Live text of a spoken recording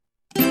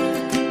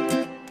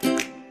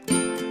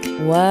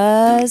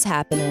What's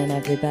happening,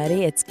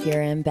 everybody? It's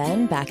Kira and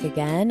Ben back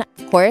again.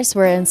 Of course,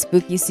 we're in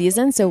spooky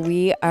season, so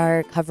we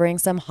are covering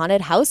some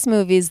haunted house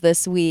movies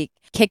this week.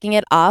 Kicking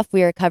it off,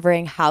 we are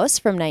covering House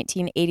from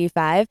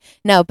 1985.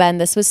 Now, Ben,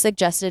 this was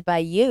suggested by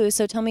you,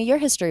 so tell me your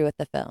history with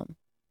the film.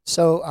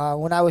 So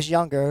when I was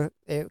younger,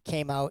 it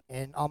came out,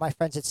 and all my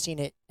friends had seen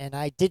it, and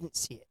I didn't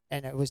see it,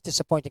 and it was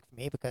disappointing for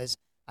me because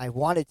I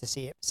wanted to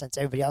see it since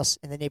everybody else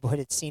in the neighborhood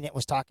had seen it,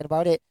 was talking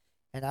about it,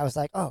 and I was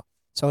like, oh.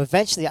 So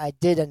eventually, I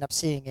did end up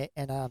seeing it,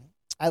 and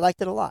I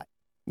liked it a lot.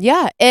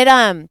 Yeah,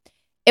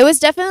 it was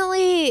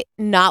definitely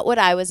not what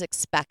I was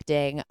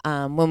expecting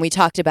when we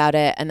talked about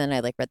it, and then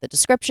I read the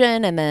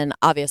description, and then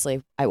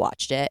obviously I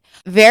watched it.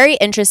 Very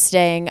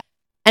interesting,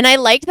 and I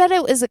liked that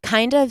it was a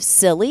kind of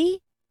silly.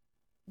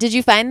 Did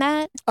you find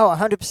that? Oh,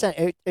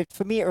 100%.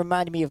 For me, it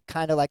reminded me of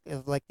kind of like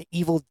the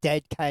Evil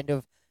Dead kind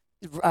of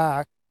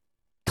uh,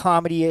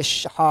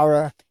 comedy-ish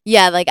horror.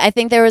 Yeah, I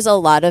think there was a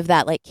lot of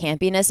that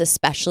campiness,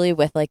 especially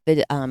with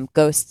the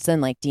ghosts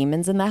and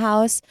demons in the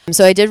house.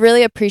 So I did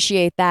really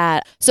appreciate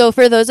that. So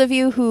for those of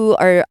you who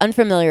are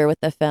unfamiliar with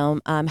the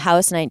film,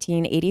 House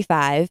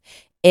 1985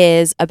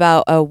 is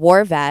about a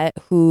war vet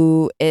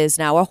who is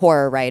now a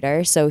horror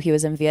writer. So he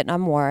was in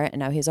Vietnam War and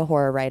now he's a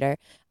horror writer.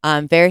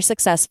 Very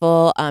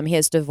successful. He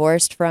is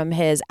divorced from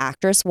his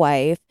actress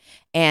wife,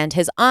 and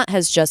his aunt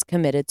has just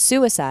committed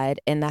suicide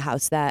in the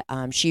house that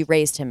she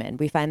raised him in.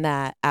 We find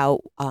that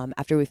out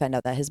after we find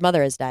out that his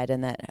mother has died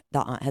and that the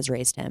aunt has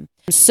raised him.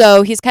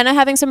 So he's kind of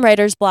having some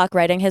writer's block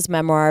writing his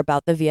memoir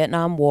about the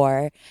Vietnam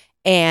War.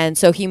 And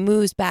so he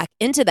moves back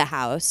into the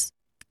house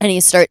and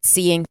he starts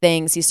seeing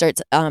things. He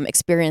starts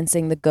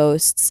experiencing the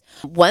ghosts.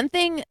 One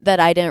thing that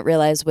I didn't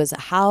realize was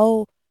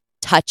how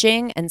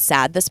touching and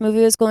sad this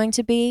movie was going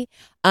to be.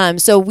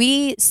 So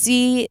we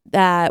see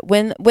that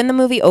when the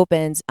movie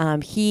opens,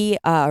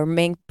 our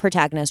main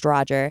protagonist,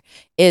 Roger,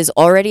 is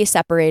already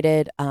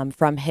separated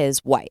from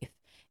his wife.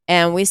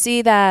 And we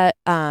see that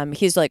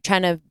he's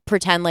trying to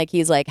pretend like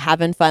he's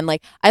having fun.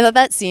 I love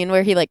that scene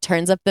where he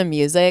turns up the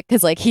music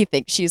because he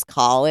thinks she's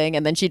calling,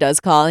 and then she does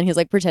call, and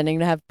he's pretending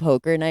to have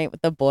poker night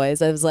with the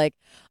boys. I was like,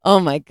 oh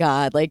my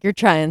God, you're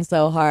trying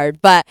so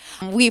hard. But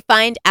we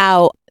find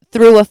out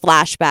through a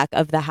flashback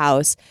of the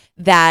house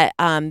that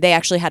they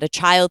actually had a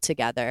child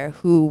together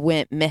who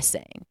went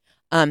missing.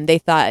 He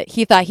thought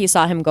he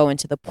saw him go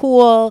into the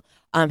pool.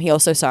 He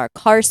also saw a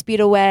car speed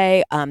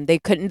away.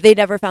 They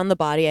never found the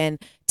body.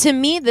 And to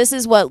me, this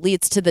is what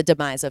leads to the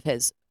demise of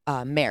his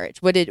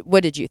marriage. What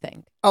did you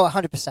think? Oh,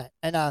 100%.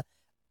 And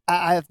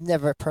I've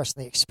never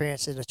personally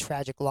experienced a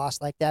tragic loss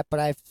like that, but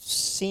I've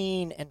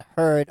seen and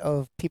heard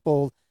of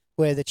people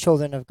where the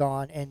children have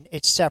gone and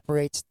it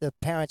separates the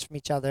parents from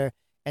each other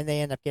and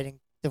they end up getting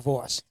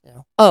divorced.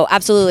 Oh,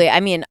 absolutely. I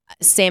mean,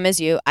 same as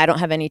you. I don't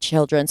have any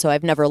children, so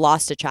I've never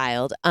lost a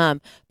child.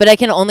 But I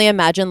can only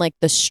imagine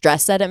the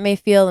stress that it may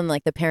feel, and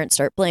the parents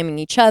start blaming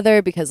each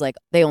other because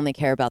they only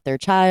care about their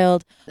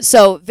child.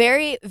 So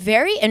very,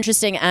 very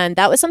interesting, and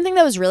that was something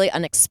that was really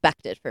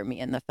unexpected for me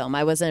in the film.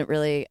 I wasn't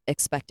really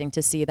expecting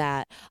to see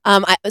that.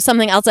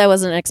 Something else I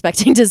wasn't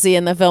expecting to see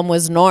in the film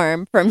was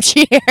Norm from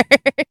Cheers.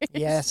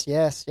 Yes,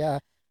 yeah.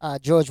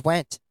 George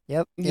Wendt.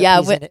 Yep.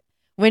 Yeah.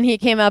 When he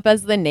came up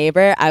as the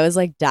neighbor, I was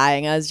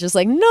dying. I was just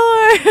Norm.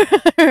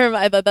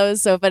 I thought that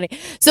was so funny.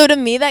 So to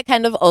me, that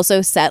kind of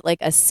also set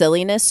a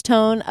silliness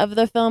tone of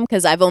the film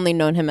because I've only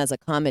known him as a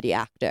comedy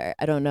actor.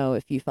 I don't know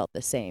if you felt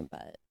the same,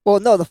 but. Well,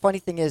 no, the funny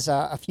thing is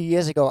a few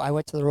years ago, I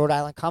went to the Rhode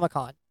Island Comic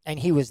Con and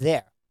he was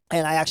there.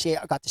 And I actually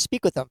got to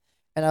speak with him.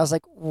 And I was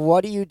like,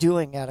 what are you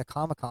doing at a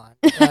Comic Con?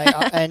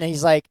 And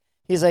he's like,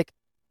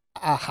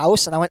 a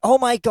house, and I went, oh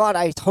my God,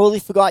 I totally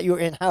forgot you were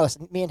in house.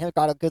 And me and him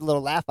got a good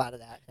little laugh out of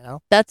that,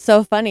 That's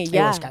so funny.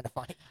 Yeah, it was kind of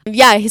funny.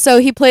 Yeah, so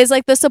he plays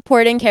the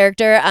supporting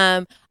character.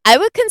 I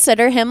would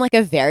consider him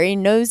a very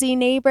nosy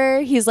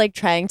neighbor. He's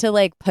trying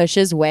to push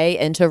his way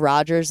into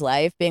Roger's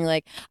life, being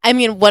I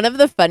mean, one of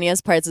the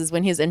funniest parts is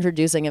when he's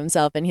introducing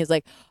himself and he's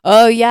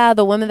oh yeah,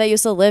 the woman that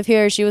used to live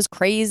here, she was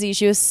crazy,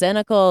 she was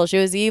cynical, she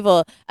was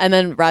evil. And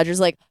then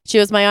Roger's she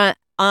was my aunt.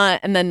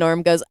 And then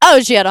Norm goes, oh,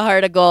 she had a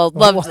heart of gold.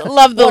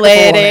 Love the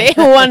lady.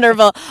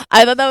 Wonderful.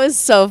 I thought that was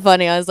so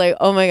funny. I was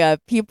oh my God,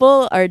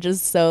 people are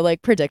just so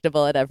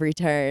predictable at every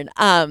turn.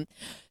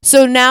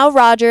 So now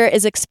Roger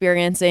is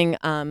experiencing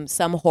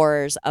some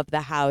horrors of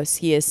the house.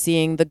 He is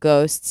seeing the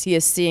ghosts. He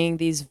is seeing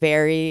these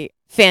very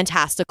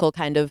fantastical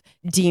kind of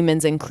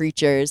demons and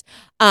creatures.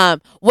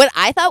 What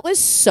I thought was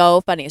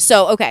so funny.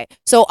 So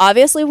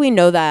obviously we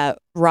know that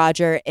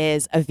Roger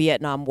is a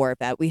Vietnam War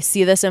vet. We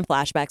see this in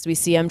flashbacks. We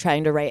see him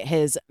trying to write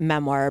his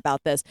memoir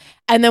about this.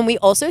 And then we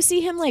also see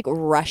him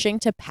rushing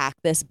to pack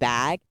this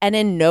bag. And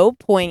in no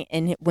point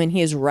when he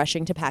is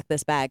rushing to pack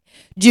this bag,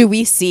 do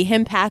we see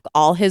him pack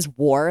all his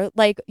war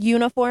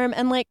uniform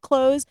and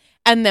clothes.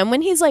 And then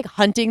when he's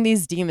hunting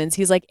these demons,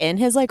 he's in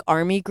his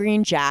army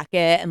green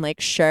jacket and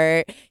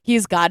shirt.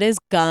 He's got his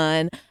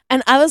gun.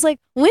 And I was when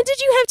did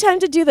you have time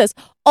to do this?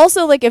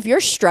 Also, if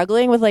you're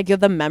struggling with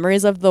the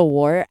memories of the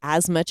war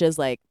as much as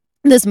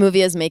this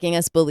movie is making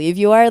us believe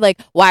you are.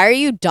 Like, why are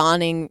you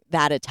donning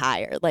that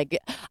attire? Like,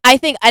 I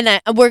think,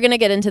 we're going to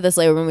get into this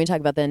later when we talk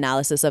about the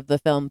analysis of the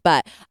film,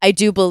 but I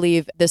do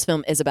believe this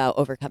film is about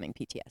overcoming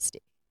PTSD.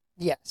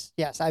 Yes,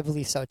 I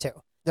believe so too.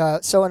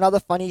 So another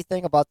funny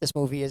thing about this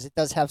movie is it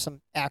does have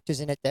some actors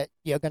in it that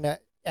you're gonna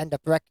end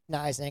up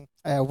recognizing.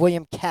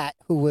 William Catt,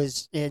 who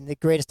was in The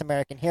Greatest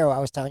American Hero, I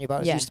was telling you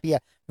about. It Yeah. used to be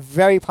a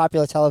very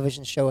popular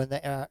television show in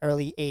the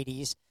early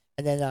 '80s.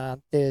 And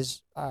then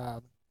there's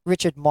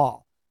Richard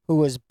Mall, who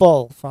was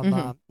Bull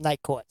from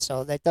Night Court.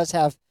 So that does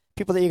have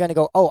people that you're gonna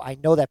go, oh, I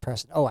know that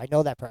person. Oh, I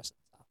know that person.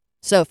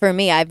 So for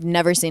me, I've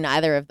never seen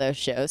either of those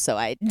shows, so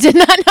I did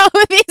not know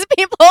who these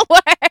people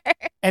were.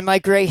 And my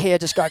gray hair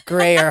just got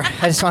grayer.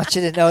 I just want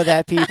you to know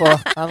that, people.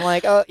 I'm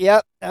like, oh,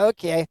 yep,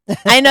 okay.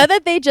 I know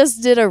that they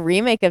just did a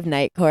remake of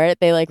Night Court.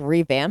 They like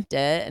revamped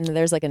it, and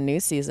there's like a new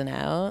season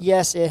out.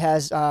 Yes, it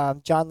has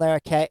John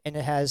Larroquette, and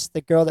it has the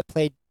girl that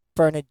played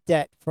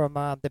Bernadette from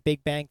The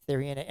Big Bang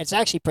Theory in it. It's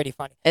actually pretty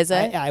funny. Is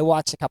it? I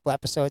watched a couple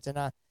episodes,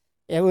 and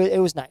it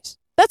was nice.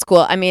 That's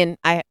cool. I mean,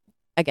 I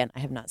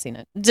have not seen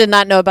it. Did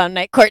not know about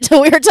Night Court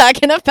till we were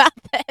talking about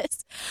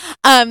this.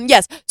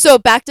 Yes. So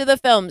back to the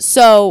film.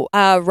 So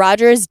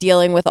Roger is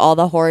dealing with all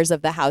the horrors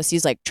of the house.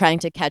 He's like trying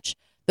to catch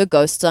the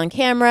ghosts on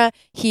camera.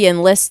 He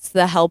enlists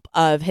the help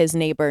of his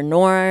neighbor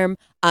Norm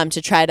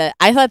to try to.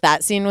 I thought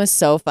that scene was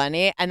so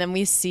funny. And then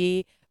we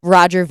see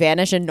Roger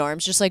vanish and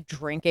Norm's just like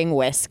drinking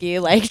whiskey,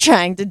 like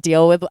trying to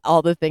deal with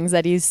all the things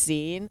that he's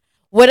seen.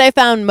 What I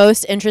found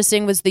most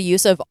interesting was the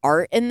use of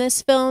art in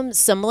this film,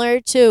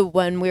 similar to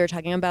when we were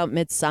talking about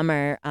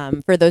Midsommar.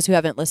 For those who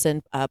haven't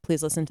listened,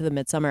 please listen to the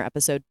Midsommar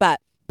episode.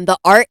 But the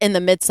art in the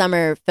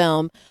Midsommar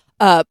film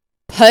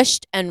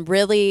pushed and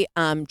really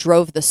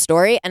drove the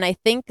story. And I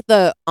think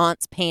the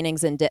aunt's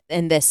paintings in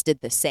this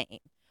did the same.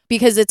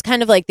 Because it's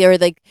kind of like they were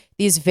like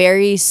these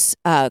very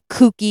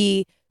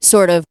kooky,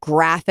 sort of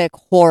graphic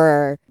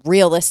horror,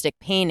 realistic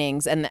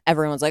paintings. And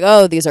everyone's like,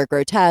 oh, these are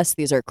grotesque,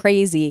 these are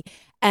crazy.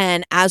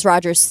 And as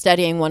Roger's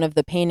studying one of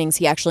the paintings,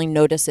 he actually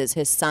notices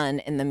his son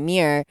in the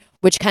mirror,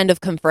 which kind of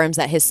confirms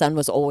that his son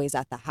was always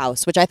at the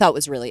house, which I thought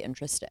was really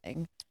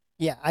interesting.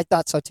 Yeah, I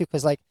thought so too,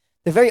 because like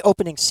the very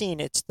opening scene,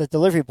 it's the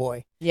delivery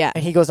boy. Yeah.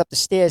 And he goes up the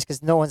stairs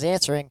because no one's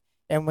answering.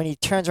 And when he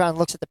turns around and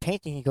looks at the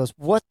painting, he goes,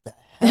 what the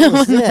hell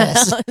is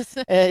this?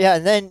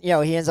 And then,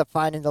 he ends up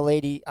finding the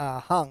lady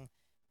hung.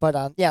 But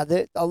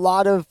a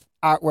lot of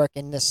artwork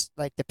in this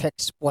like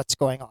depicts what's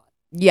going on.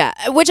 Yeah,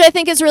 which I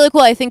think is really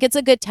cool. I think it's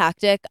a good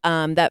tactic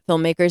that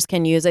filmmakers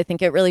can use. I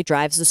think it really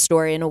drives the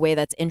story in a way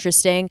that's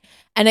interesting,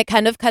 and it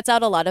kind of cuts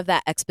out a lot of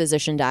that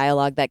exposition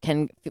dialogue that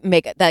can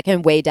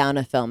weigh down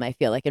a film. I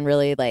feel like, and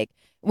really like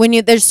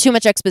when there's too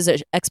much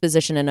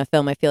exposition in a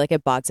film, I feel like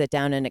it bogs it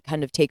down and it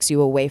kind of takes you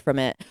away from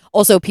it.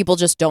 Also, people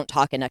just don't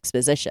talk in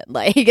exposition.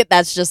 Like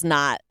that's just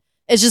not.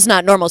 It's just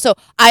not normal. So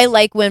I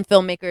like when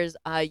filmmakers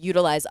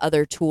utilize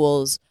other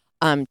tools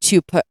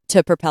to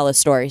propel a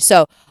story.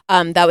 So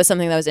that was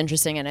something that was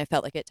interesting, and I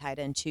felt like it tied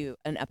into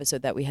an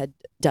episode that we had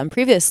done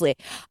previously.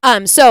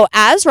 So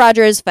as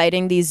Roger is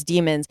fighting these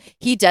demons,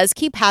 he does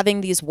keep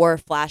having these war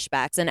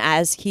flashbacks, and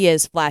as he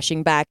is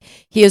flashing back,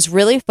 he is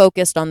really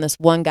focused on this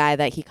one guy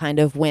that he kind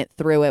of went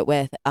through it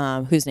with,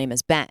 whose name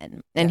is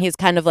Ben, and he's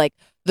kind of like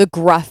the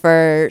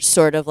gruffer,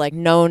 sort of like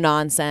no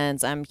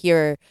nonsense, I'm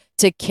here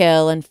to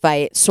kill and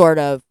fight sort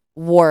of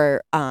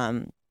war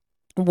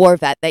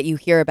vet that you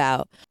hear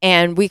about.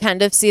 And we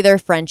kind of see their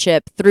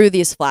friendship through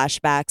these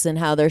flashbacks and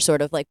how they're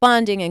sort of like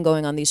bonding and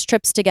going on these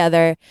trips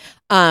together.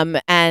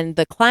 And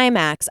the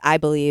climax, I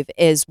believe,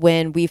 is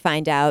when we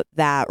find out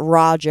that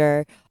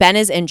Ben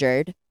is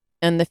injured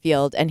in the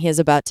field and he is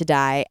about to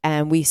die.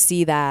 And we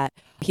see that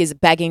he's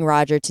begging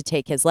Roger to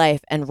take his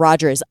life and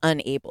Roger is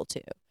unable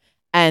to.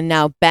 And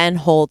now Ben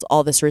holds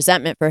all this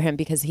resentment for him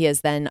because he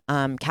is then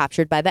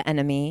captured by the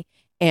enemy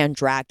and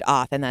dragged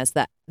off. And that's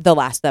the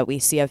last that we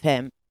see of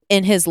him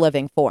in his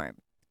living form.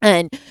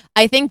 And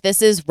I think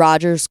this is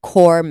Roger's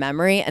core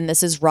memory, and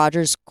this is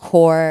Roger's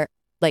core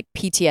like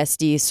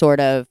PTSD sort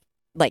of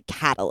like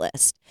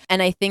catalyst.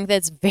 And I think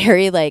that's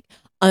very like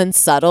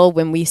unsubtle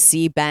when we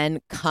see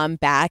Ben come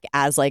back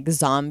as like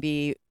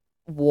zombie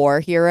war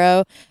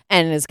hero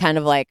and is kind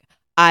of like,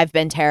 I've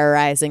been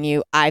terrorizing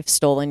you, I've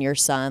stolen your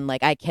son,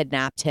 like I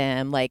kidnapped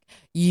him, like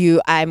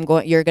you're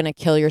gonna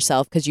kill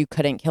yourself because you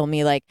couldn't kill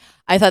me. Like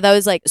I thought that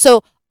was like,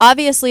 so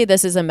obviously,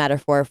 this is a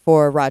metaphor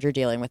for Roger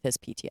dealing with his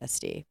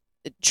PTSD,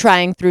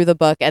 trying through the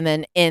book and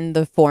then in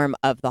the form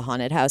of the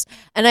haunted house.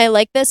 And I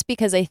like this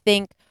because I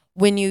think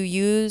when you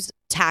use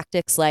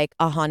tactics like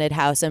a haunted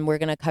house, and we're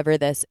going to cover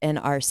this in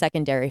our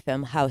secondary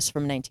film, House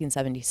from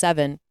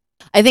 1977,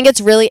 I think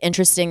it's really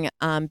interesting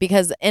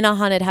because in a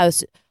haunted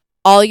house,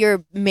 all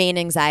your main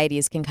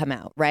anxieties can come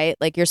out, right?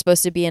 Like you're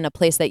supposed to be in a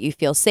place that you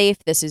feel safe.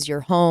 This is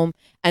your home.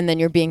 And then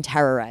you're being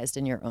terrorized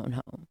in your own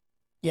home.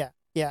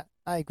 Yeah,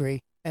 I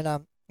agree.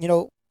 And,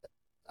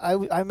 I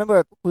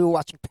remember we were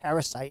watching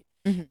Parasite,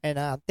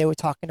 and they were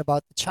talking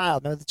about the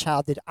child. Remember, the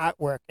child did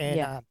artwork,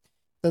 and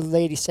the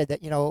lady said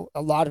that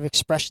a lot of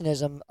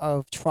expressionism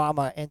of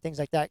trauma and things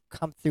like that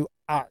come through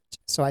art.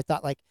 So I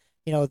thought, like,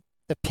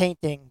 the the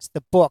paintings,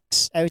 the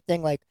books,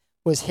 everything like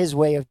was his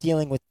way of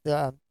dealing with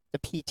the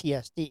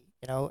PTSD,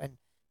 and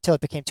until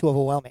it became too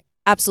overwhelming.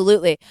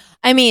 Absolutely.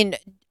 I mean,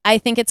 I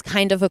think it's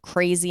kind of a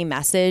crazy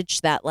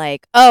message that,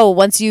 like, oh,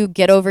 once you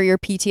get over your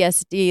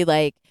PTSD,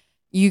 like,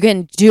 you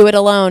can do it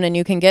alone and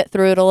you can get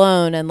through it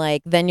alone, and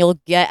like then you'll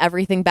get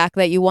everything back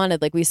that you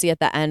wanted. Like we see at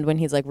the end when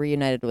he's like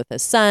reunited with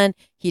his son,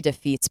 he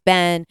defeats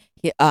Ben.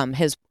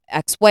 His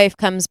ex-wife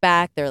comes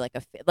back. They're like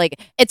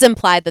like it's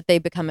implied that they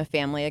become a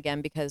family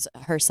again because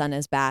her son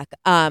is back.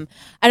 And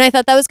I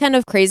thought that was kind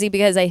of crazy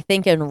because I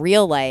think in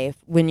real life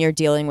when you're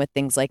dealing with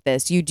things like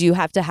this, you do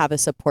have to have a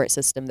support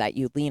system that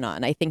you lean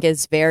on. I think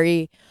is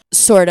very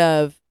sort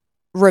of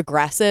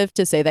regressive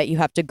to say that you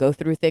have to go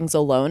through things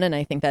alone, and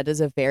I think that is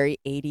a very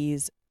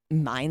 80s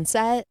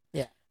mindset.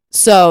 Yeah.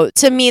 So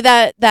to me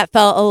that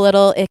felt a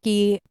little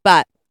icky,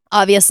 but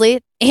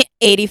obviously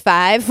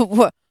 85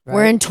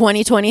 we're in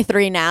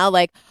 2023 now,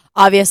 like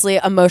obviously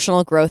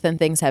emotional growth and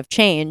things have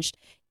changed.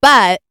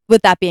 But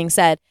with that being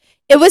said,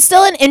 it was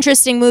still an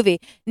interesting movie.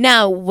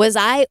 Now, was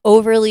I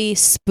overly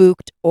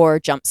spooked or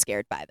jump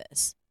scared by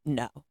this?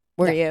 No.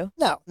 Were you?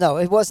 No,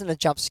 it wasn't a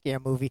jump scare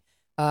movie.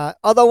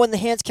 Although when the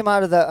hands came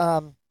out of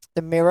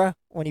the mirror,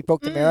 when he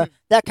broke the mirror,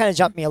 that kind of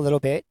jumped me a little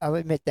bit. I'll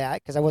admit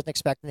that because I wasn't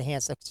expecting the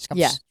hands to just come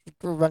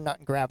running out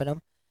and grabbing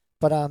him.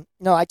 But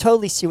no, I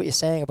totally see what you're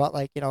saying about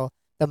like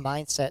the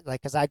mindset.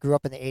 Like because I grew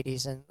up in the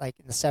 80s and like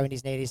in the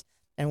 70s and 80s,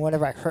 and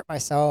whenever I hurt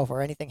myself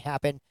or anything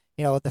happened,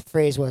 the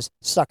phrase was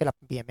 "suck it up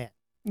and be a man."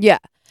 Yeah.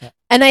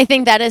 And I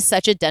think that is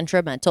such a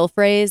detrimental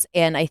phrase,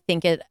 and I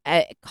think it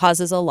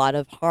causes a lot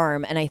of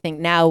harm. And I think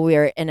now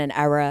we're in an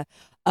era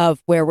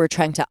of where we're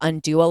trying to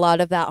undo a lot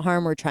of that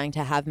harm. We're trying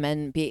to have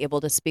men be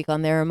able to speak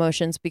on their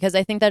emotions because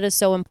I think that is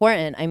so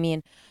important. I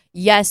mean,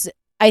 yes,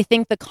 I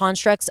think the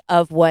constructs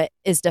of what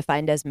is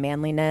defined as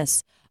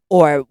manliness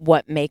or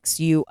what makes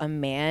you a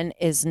man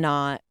is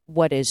not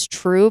what is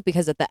true,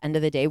 because at the end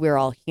of the day, we're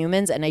all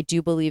humans. And I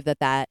do believe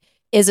that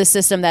is a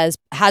system that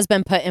has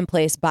been put in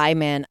place by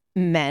men,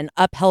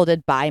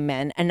 upheld by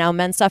men, and now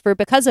men suffer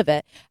because of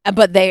it.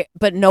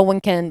 But no one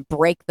can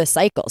break the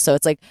cycle. So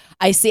it's like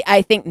I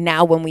think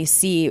now when we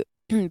see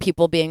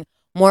people being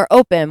more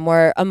open,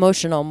 more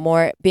emotional,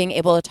 more being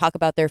able to talk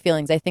about their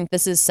feelings, I think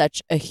this is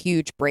such a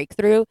huge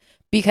breakthrough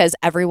because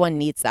everyone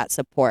needs that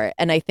support.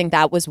 And I think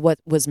that was what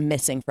was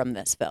missing from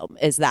this film,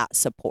 is that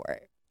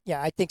support.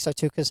 Yeah, I think so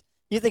too. Because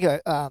you think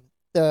of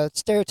the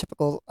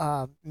stereotypical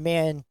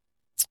man,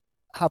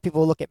 how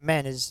people look at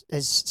men is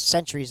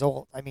centuries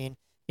old. I mean,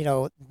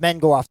 men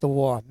go off to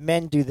war,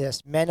 men do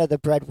this, men are the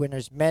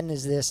breadwinners, men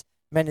is this,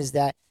 men is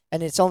that,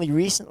 and it's only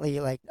recently,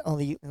 like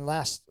only in the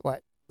last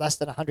less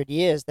than 100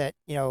 years that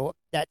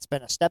that's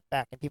been a step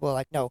back, and people are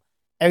like, no,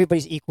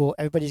 everybody's equal,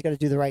 everybody's going to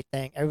do the right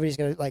thing, everybody's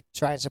going to like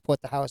try and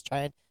support the house,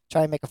 try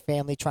and make a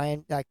family, try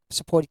and like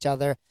support each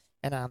other,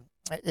 and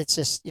it's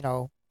just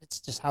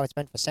it's just how it's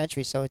been for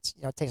centuries. So it's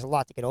it takes a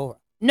lot to get over.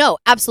 No,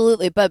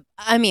 absolutely. But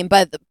I mean,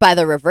 by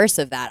the reverse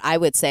of that, I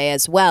would say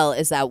as well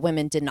is that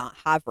women did not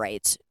have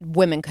rights.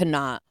 Women could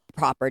not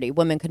property.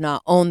 Women could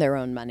not own their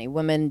own money.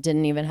 Women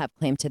didn't even have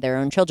claim to their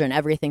own children.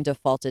 Everything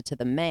defaulted to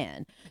the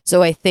man.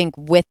 So I think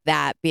with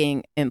that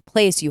being in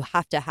place, you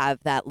have to have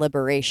that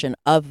liberation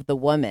of the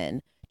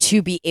woman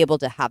to be able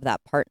to have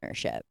that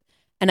partnership.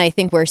 And I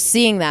think we're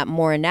seeing that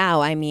more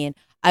now. I mean,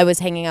 I was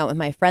hanging out with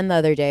my friend the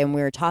other day and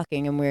we were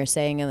talking and we were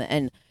saying,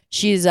 and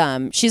she's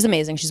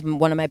amazing. She's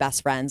one of my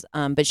best friends,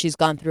 but she's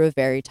gone through a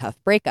very tough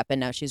breakup and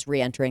now she's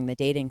re-entering the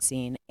dating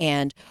scene.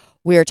 And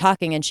we were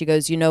talking and she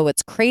goes,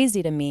 what's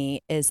crazy to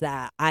me is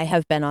that I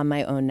have been on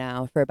my own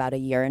now for about a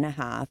year and a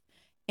half,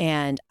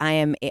 and I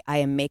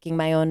am making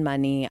my own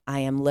money. I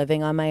am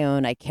living on my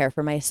own. I care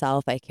for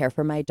myself. I care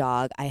for my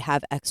dog. I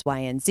have X, Y,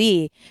 and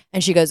Z.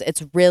 And she goes,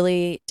 it's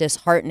really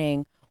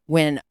disheartening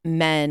when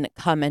men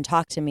come and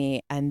talk to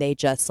me and they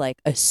just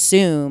like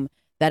assume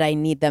that I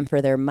need them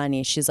for their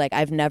money. She's like,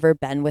 I've never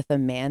been with a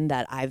man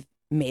that I've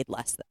made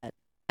less than.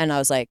 And I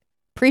was like,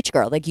 preach,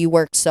 girl, like you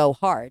worked so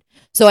hard.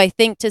 So I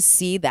think to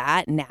see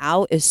that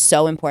now is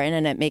so important,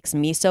 and it makes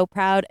me so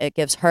proud. It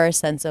gives her a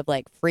sense of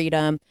like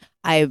freedom.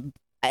 And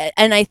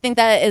I think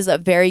that is a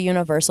very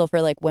universal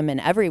for like women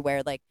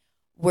everywhere. Like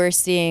we're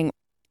seeing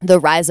the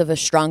rise of a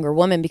stronger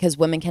woman because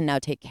women can now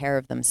take care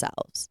of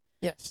themselves.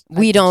 Yes.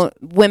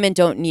 Women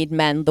don't need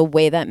men the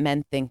way that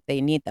men think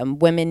they need them.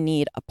 Women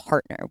need a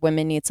partner.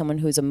 Women need someone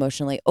who's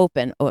emotionally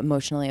open,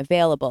 emotionally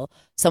available,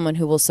 someone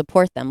who will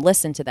support them,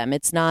 listen to them.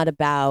 It's not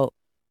about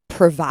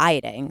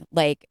providing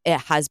like it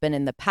has been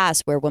in the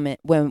past where women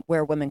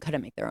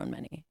couldn't make their own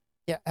money.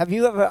 Yeah. Have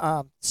you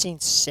ever seen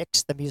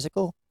Six, the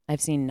musical?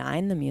 I've seen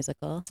Nine, the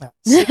musical.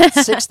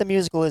 Six, the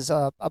musical is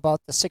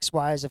about the 6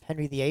 wives of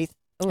Henry VIII.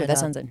 Oh, that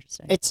sounds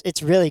interesting.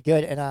 It's really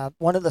good, and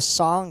one of the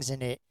songs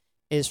in it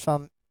is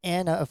from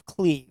Anna of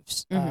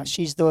Cleves. Mm-hmm.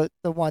 She's the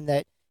one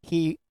that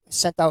he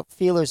sent out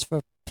feelers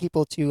for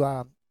people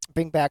to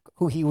bring back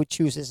who he would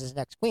choose as his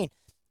next queen,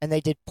 and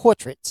they did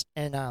portraits.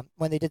 And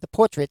when they did the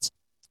portraits,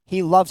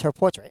 he loved her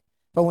portrait,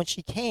 but when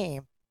she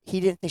came, he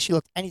didn't think she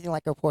looked anything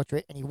like her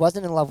portrait, and he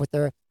wasn't in love with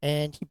her.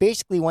 And he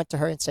basically went to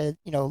her and said,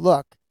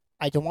 look,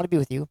 I don't want to be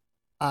with you.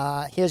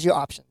 Here's your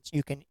options.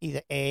 You can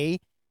either A,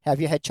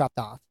 have your head chopped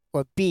off,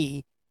 or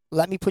B,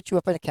 let me put you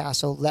up in a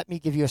castle, let me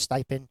give you a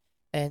stipend,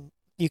 and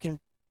you can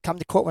come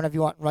to court whenever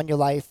you want and run your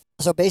life.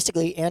 So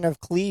basically, Anne of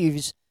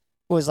Cleves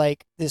was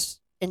like this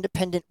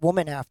independent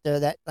woman after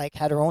that, like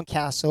had her own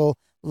castle,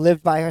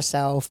 lived by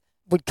herself,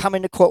 would come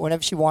into court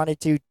whenever she wanted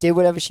to, did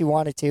whatever she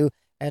wanted to.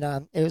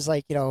 And it was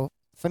like,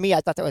 for me, I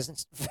thought that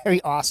was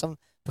very awesome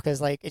because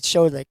like it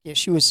showed like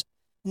she was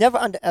never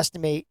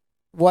underestimate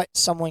what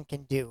someone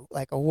can do,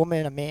 like a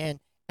woman, a man,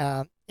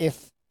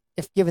 if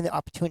given the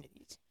opportunities.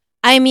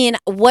 I mean,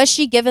 was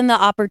she given the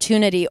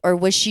opportunity or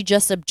was she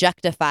just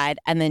objectified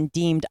and then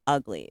deemed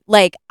ugly?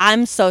 Like,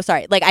 I'm so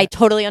sorry. Like, I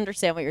totally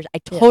understand what I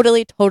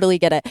totally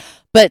get it.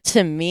 But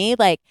to me,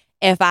 like,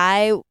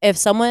 if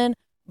someone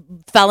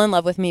fell in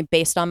love with me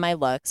based on my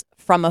looks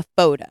from a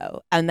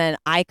photo and then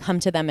I come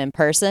to them in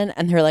person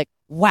and they're like,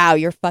 wow,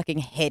 you're fucking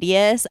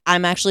hideous.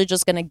 I'm actually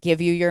just going to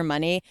give you your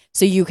money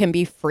so you can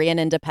be free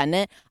and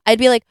independent. I'd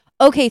be like,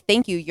 okay,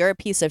 thank you. You're a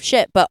piece of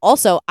shit, but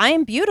also I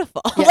am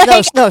beautiful.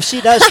 Yeah, no,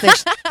 she does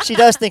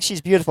think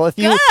she's beautiful.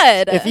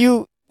 If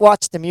you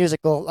watch the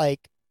musical, like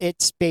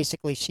it's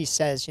basically she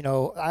says,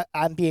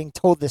 I'm being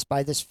told this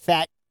by this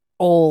fat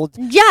old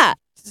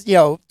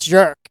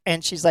jerk,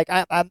 and she's like,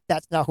 I'm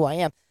that's not who I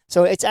am.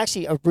 So it's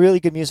actually a really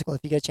good musical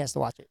if you get a chance to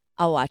watch it.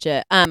 I'll watch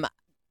it.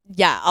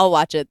 Yeah, I'll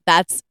watch it.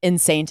 That's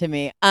insane to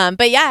me.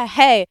 But yeah,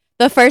 hey.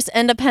 The first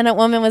independent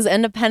woman was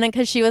independent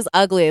because she was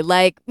ugly.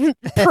 Like,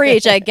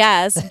 preach, I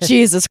guess.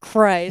 Jesus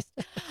Christ.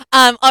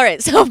 All right,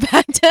 so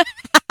back to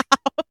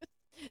house.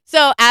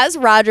 So as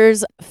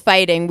Roger's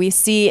fighting, we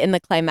see in the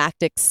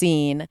climactic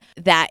scene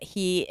that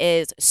he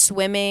is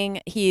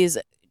swimming. He's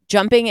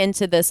jumping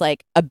into this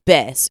like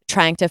abyss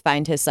trying to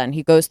find his son.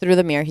 He goes through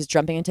the mirror. He's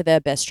jumping into the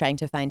abyss trying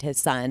to find his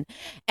son.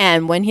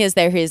 And when he is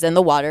there, he's in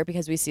the water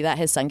because we see that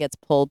his son gets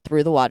pulled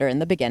through the water in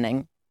the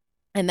beginning.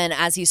 And then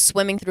as he's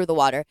swimming through the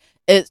water,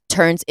 it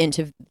turns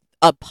into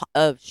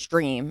a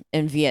stream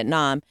in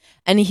Vietnam.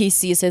 And he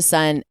sees his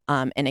son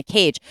in a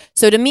cage.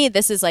 So to me,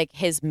 this is like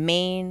his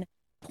main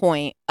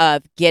point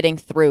of getting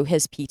through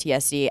his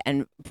PTSD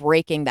and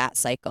breaking that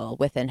cycle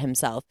within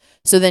himself.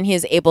 So then he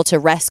is able to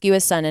rescue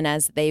his son. And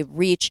as they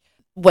reach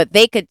what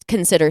they could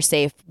consider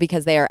safe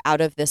because they are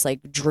out of this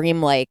like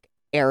dreamlike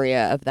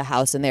area of the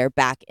house and they're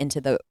back into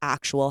the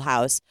actual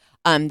house,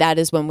 that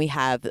is when we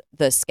have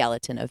the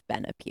skeleton of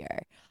Ben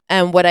appear.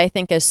 And what I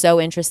think is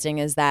so interesting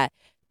is that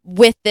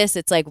with this,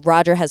 it's like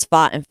Roger has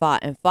fought and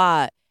fought and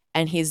fought,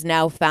 and he's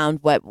now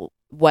found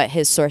what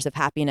his source of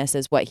happiness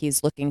is, what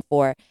he's looking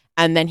for,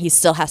 and then he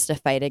still has to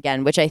fight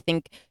again, which I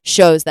think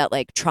shows that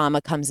like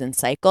trauma comes in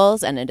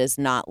cycles and it is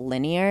not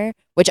linear,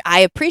 which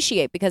I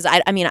appreciate because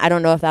I mean, I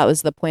don't know if that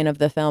was the point of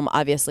the film.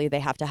 Obviously, they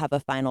have to have a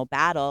final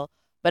battle,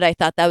 but I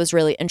thought that was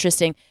really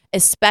interesting,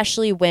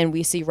 especially when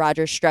we see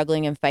Roger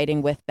struggling and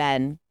fighting with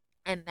Ben,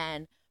 and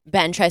then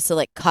Ben tries to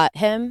like cut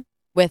him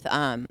with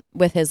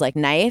his like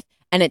knife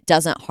and it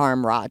doesn't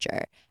harm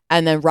Roger.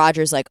 And then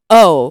Roger's like,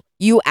 oh,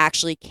 you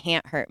actually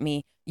can't hurt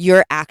me.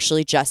 You're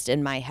actually just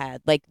in my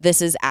head. Like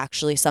this is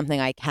actually something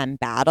I can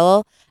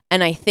battle.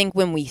 And I think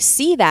when we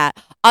see that,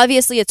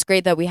 obviously it's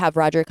great that we have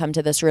Roger come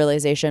to this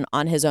realization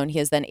on his own. He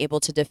is then able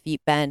to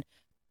defeat Ben,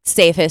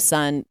 save his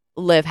son,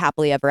 live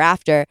happily ever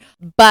after.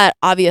 But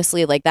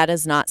obviously like that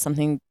is not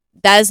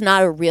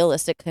a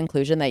realistic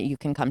conclusion that you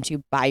can come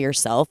to by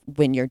yourself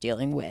when you're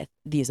dealing with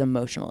these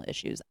emotional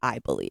issues, I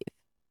believe.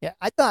 Yeah,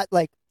 I thought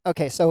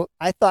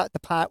I thought the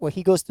part where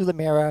he goes through the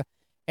mirror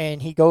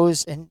and he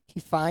goes and he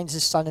finds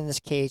his son in this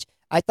cage,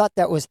 I thought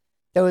that was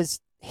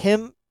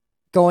him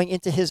going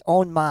into his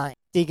own mind,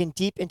 digging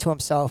deep into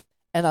himself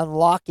and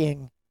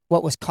unlocking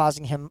what was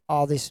causing him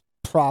all these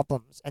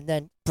problems and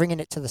then bringing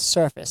it to the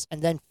surface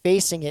and then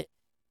facing it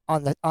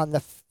on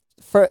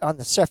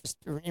the surface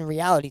in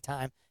reality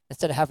time,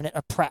 instead of having it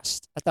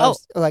oppressed. I thought it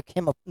was like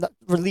him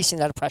releasing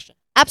that oppression.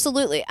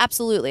 Absolutely.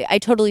 I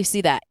totally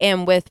see that.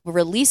 And with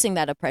releasing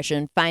that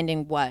oppression,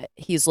 finding what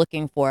he's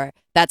looking for,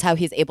 that's how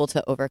he's able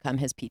to overcome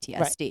his PTSD.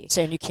 Right.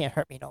 Saying you can't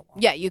hurt me no more.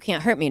 Yeah, you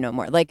can't hurt me no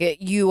more. Like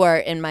you are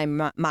in my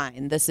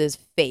mind. This is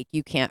fake.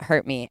 You can't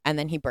hurt me. And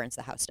then he burns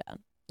the house down.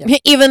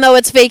 Yep. Even though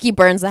it's fake, he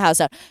burns the house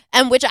down.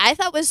 And which I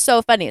thought was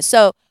so funny.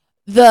 So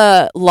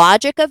the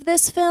logic of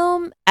this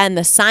film and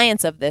the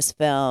science of this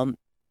film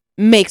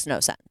makes no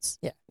sense.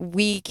 Yeah.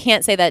 We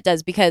can't say that it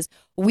does because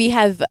we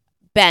have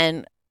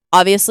been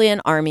obviously in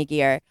army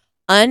gear,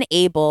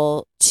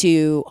 unable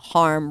to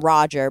harm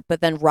Roger, but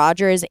then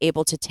Roger is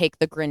able to take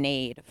the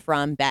grenade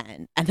from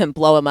Ben and then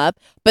blow him up.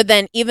 But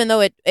then even though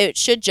it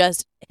should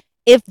just,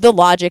 if the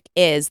logic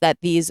is that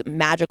these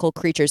magical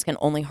creatures can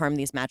only harm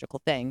these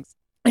magical things,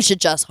 it should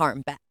just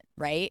harm Ben,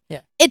 right?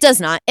 Yeah. It does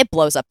not. It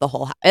blows up the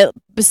whole house.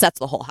 It sets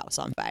the whole house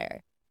on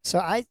fire. So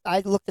I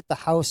looked at the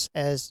house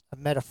as a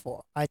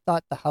metaphor. I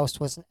thought the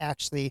house wasn't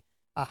actually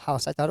a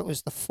house. I thought it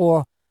was the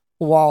four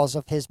walls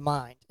of his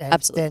mind. And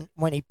Absolutely. then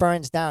when he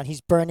burns down,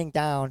 he's burning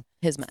down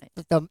his mind.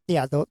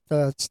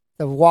 The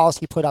walls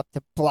he put up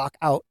to block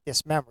out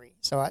this memory.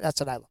 So that's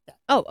what I looked at.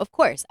 Oh, of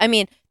course. I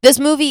mean, this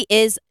movie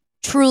is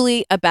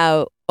truly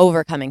about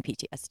overcoming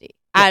PTSD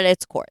at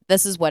its core.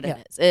 This is what it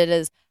is. It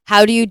is,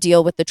 how do you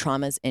deal with the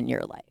traumas in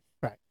your life?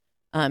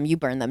 Right. You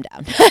burn them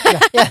down.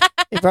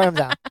 You burn them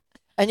down.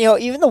 And,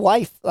 even the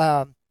wife,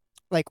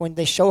 like when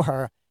they show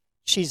her,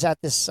 she's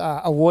at this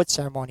award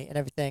ceremony and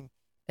everything.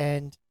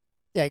 And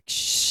like,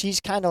 she's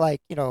kind of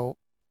like,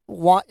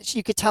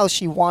 you could tell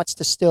she wants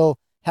to still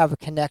have a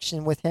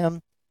connection with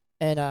him.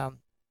 And,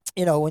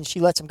 when she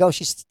lets him go,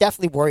 she's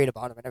definitely worried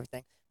about him and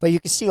everything. But you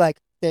can see like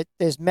that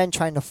there's men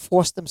trying to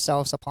force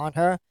themselves upon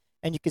her.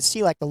 And you can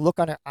see like the look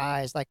on her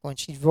eyes, like when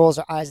she rolls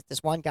her eyes at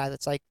this one guy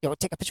that's like,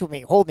 take a picture with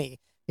me, hold me,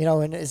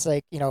 and it's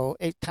like,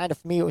 it kind of,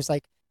 for me, it was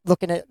like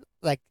looking at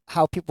like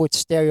how people would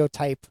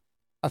stereotype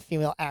a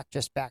female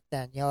actress back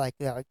then, like,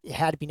 it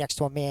had to be next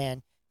to a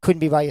man, couldn't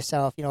be by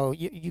yourself,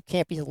 you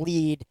can't be the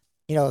lead,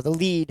 the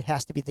lead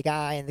has to be the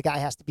guy and the guy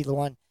has to be the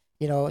one,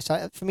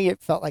 so for me, it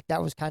felt like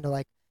that was kind of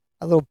like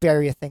a little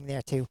barrier thing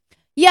there too.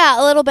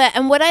 Yeah, a little bit.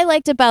 And what I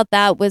liked about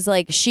that was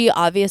like she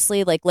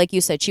obviously like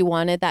you said, she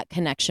wanted that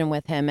connection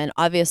with him, and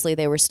obviously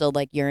they were still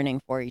like yearning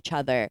for each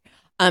other.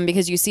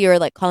 Because you see her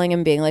like calling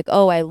him, being like,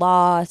 "Oh, I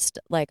lost.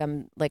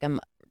 I'm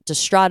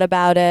distraught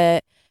about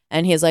it."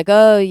 And he's like,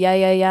 "Oh,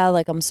 yeah.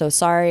 Like, I'm so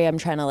sorry. I'm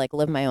trying to like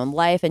live my own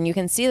life." And you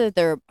can see that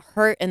they're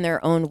hurt in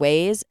their own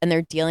ways and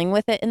they're dealing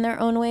with it in their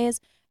own ways.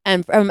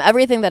 And from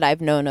everything that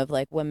I've known of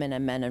like women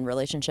and men in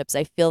relationships,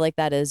 I feel like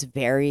that is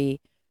very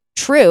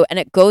true. And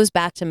it goes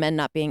back to men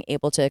not being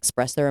able to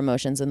express their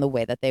emotions in the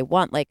way that they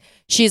want. Like,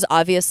 she's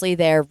obviously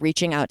there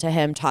reaching out to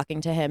him,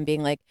 talking to him,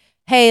 being like,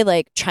 hey,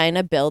 like trying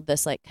to build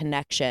this like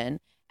connection.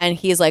 And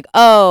he's like,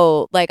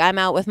 oh, like I'm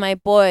out with my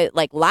boy,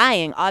 like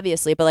lying,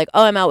 obviously, but like,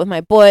 oh, I'm out with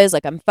my boys.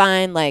 Like, I'm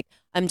fine. Like,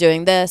 I'm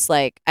doing this.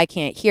 Like, I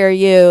can't hear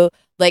you.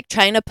 Like,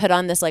 trying to put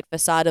on this like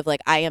facade of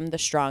like, I am the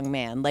strong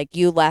man. Like,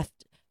 you left,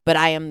 but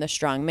I am the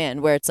strong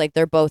man, where it's like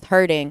they're both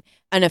hurting.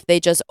 And if they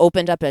just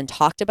opened up and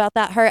talked about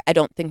that hurt, I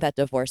don't think that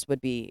divorce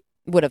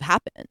would have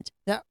happened.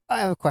 Now,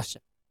 I have a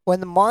question. When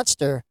the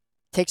monster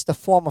takes the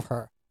form of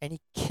her and he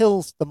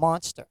kills the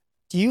monster,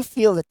 do you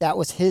feel that that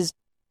was his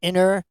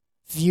inner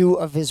view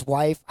of his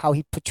wife, how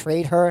he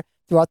portrayed her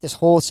throughout this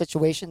whole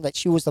situation, that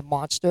she was the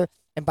monster,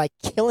 and by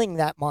killing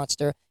that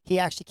monster, he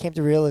actually came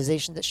to the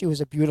realization that she was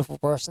a beautiful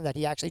person that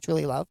he actually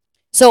truly loved?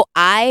 So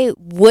I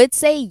would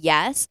say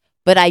yes,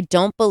 but I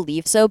don't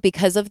believe so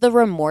because of the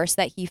remorse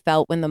that he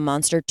felt when the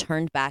monster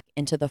turned back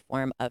into the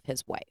form of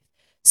his wife.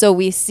 So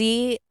we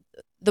see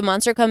the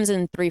monster comes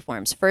in three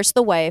forms. First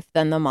the wife,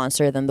 then the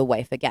monster, then the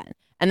wife again.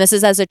 And this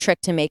is as a trick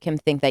to make him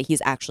think that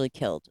he's actually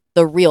killed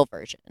the real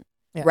version,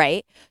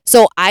 right?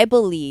 So I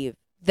believe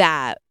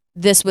that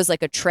this was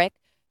like a trick,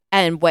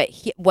 and what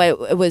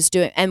it was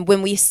doing. And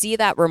when we see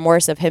that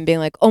remorse of him being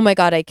like, oh my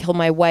God, I killed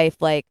my wife.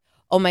 Like,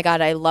 oh my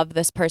God, I love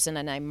this person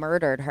and I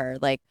murdered her.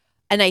 Like,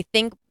 and I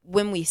think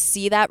when we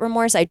see that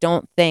remorse, I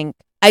don't think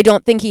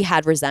he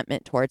had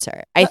resentment towards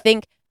her. I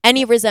think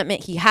any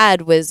resentment he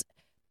had was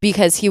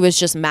because he was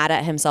just mad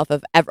at himself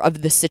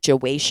of the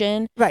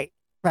situation. Right.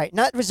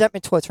 Not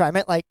resentment towards her. I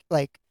meant like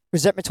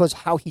resentment towards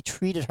how he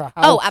treated her.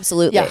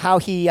 Absolutely. Yeah,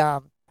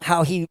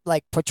 how he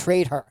like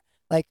portrayed her.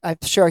 Like, I'm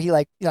sure he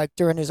like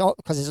during his own,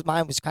 because his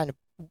mind was kind of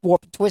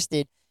warped and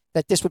twisted,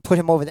 that this would put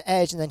him over the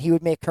edge, and then he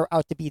would make her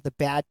out to be the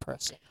bad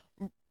person.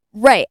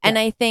 Right. Yeah. And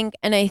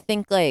I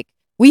think like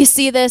we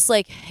see this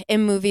like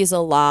in movies a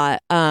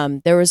lot.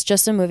 There was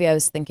just a movie I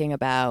was thinking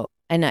about,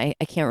 and I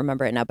can't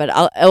remember it now, but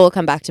it will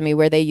come back to me,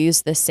 where they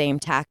use the same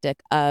tactic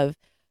of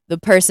the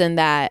person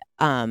that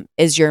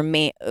is your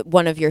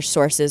one of your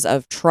sources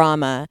of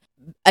trauma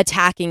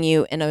attacking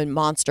you in a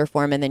monster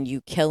form, and then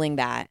you killing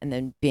that, and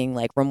then being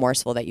like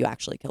remorseful that you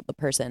actually killed the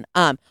person.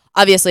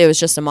 Obviously it was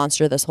just a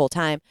monster this whole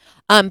time.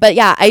 But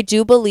yeah, I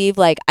do believe,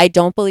 like, I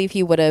don't believe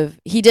he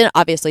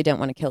obviously didn't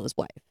want to kill his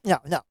wife.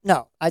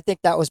 No. I think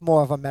that was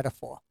more of a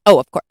metaphor. Oh,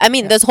 of course. I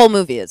mean, this whole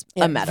movie is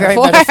a metaphor.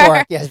 Very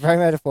metaphoric. Yes, very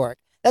metaphoric.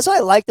 That's what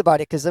I liked about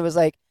it, because it was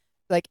like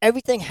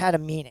everything had a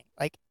meaning.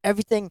 Like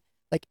everything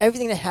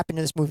that happened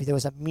in this movie, there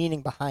was a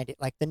meaning behind it.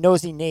 Like the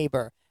nosy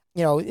neighbor,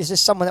 is this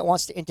someone that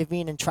wants to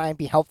intervene and try and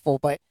be helpful,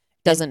 but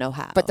doesn't know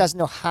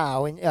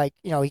how. And like,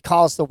 he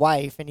calls the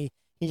wife, and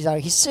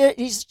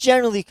he's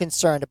generally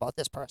concerned about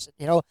this person,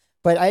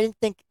 But I didn't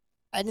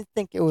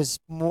think it was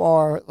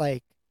more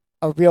like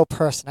a real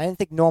person. I didn't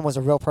think Norm was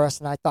a real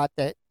person. I thought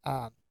that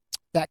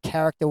that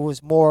character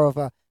was more of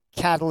a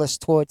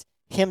catalyst towards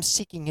him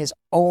seeking his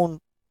own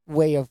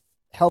way of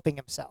helping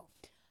himself.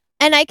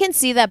 And I can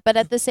see that, but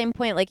at the same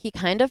point, like, he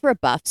kind of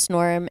rebuffs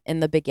Norm in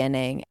the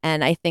beginning.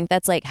 And I think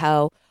that's like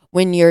how,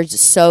 when you're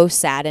so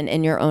sad and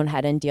in your own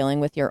head and dealing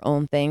with your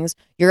own things,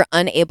 you're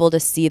unable to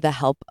see the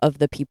help of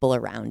the people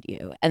around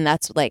you. And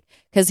that's like,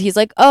 because he's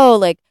like, oh,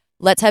 like,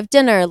 let's have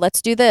dinner,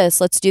 let's do this,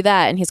 let's do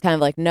that. And he's kind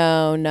of like,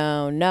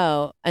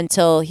 no,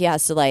 until he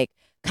has to like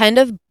kind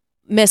of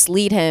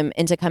mislead him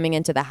into coming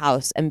into the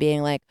house and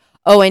being like,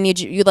 oh, I need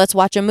you, let's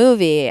watch a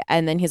movie.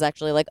 And then he's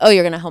actually like, oh,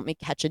 you're going to help me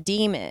catch a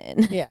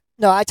demon. Yeah.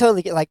 No, I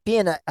totally get, like,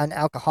 being an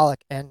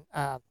alcoholic and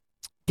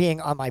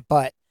being on my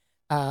butt.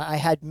 I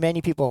had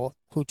many people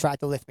who tried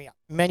to lift me up.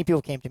 Many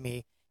people came to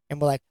me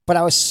And we're like, but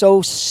I was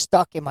so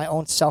stuck in my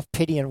own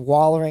self-pity and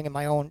wallowing in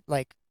my own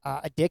like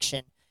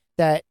addiction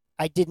that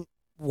I didn't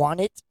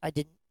want it. I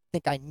didn't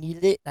think I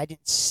needed it. And I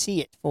didn't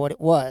see it for what it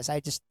was. I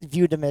just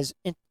viewed them as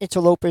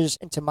interlopers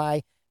into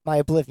my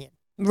oblivion.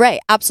 Right,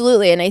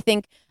 absolutely. And I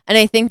think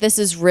this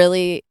is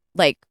really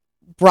like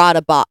brought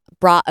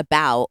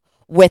about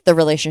with the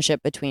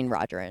relationship between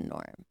Roger and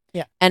Norm.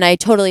 Yeah. And I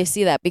totally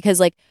see that because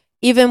like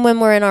even when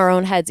we're in our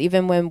own heads,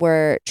 even when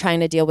we're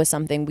trying to deal with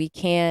something, we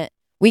can't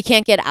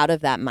get out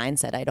of that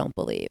mindset, I don't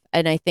believe.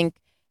 And I think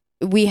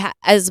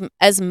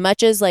as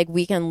much as like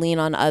we can lean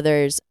on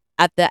others,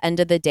 at the end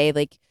of the day,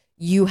 like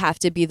you have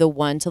to be the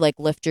one to like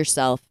lift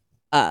yourself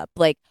up.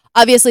 Like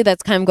obviously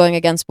that's kind of going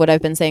against what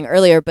I've been saying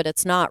earlier, but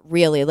it's not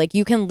really. Like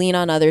you can lean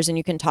on others and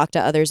you can talk to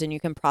others and you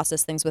can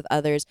process things with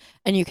others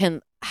and you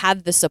can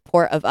have the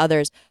support of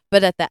others,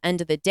 but at the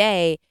end of the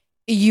day,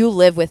 you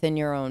live within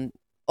your own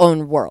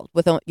world,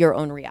 with your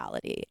own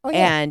reality. Oh,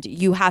 yeah. And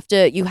you have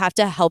to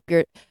help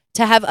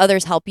to have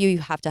others help you, you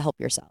have to help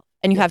yourself.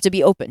 And you have to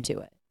be open to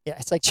it. Yeah,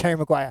 it's like Jerry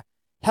Maguire.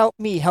 Help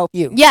me, help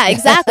you. Yeah,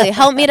 exactly.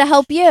 Help me to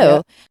help you.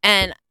 Yeah.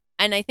 And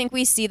I think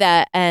we see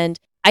that, and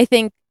I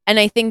think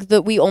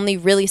that we only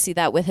really see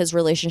that with his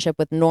relationship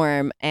with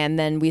Norm, and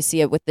then we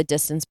see it with the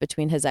distance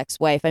between his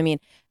ex-wife. I mean,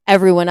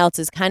 everyone else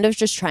is kind of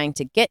just trying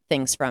to get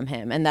things from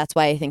him, and that's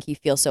why I think he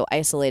feels so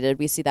isolated.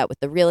 We see that with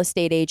the real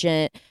estate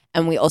agent,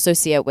 and we also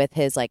see it with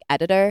his like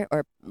editor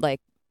or like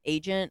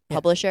agent,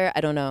 publisher.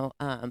 I don't know.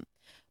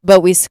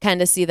 But we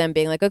kind of see them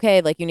being like, okay,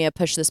 like you need to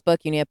push this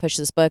book,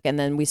 and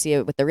then we see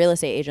it with the real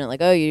estate agent,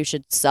 like, oh, you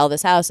should sell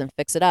this house and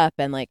fix it up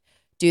and like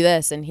do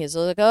this, and he's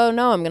like, oh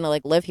no, I'm gonna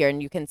like live here,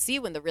 and you can see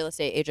when the real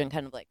estate agent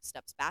kind of like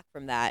steps back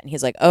from that, and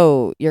he's like,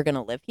 oh, you're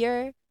gonna live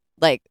here,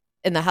 like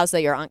in the house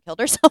that your aunt killed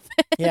herself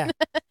in, Yeah.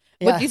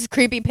 with these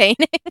creepy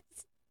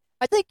paintings.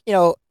 I think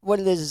what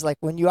it is like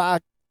when you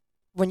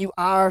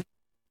are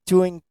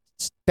doing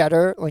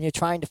better, when you're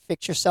trying to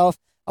fix yourself.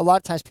 A lot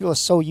of times people are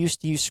so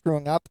used to you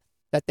screwing up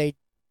that they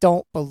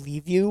don't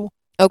believe you.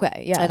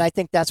 Okay, yeah, And I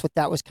think that's what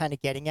that was kind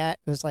of getting at.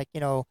 It was like, he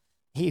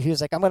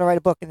was like, I'm going to write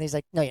a book. And he's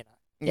like, no, you're not.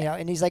 Yeah.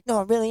 And he's like, no,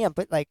 I really am.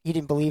 But like, he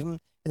didn't believe him.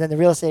 And then the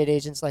real estate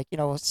agent's like,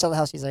 sell the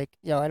house. He's like,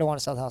 I don't want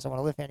to sell the house. I want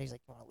to live here. And he's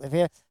like, you want to live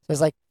here? So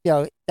it's like,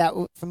 that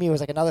for me was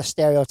like another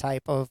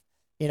stereotype of,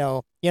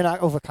 you're not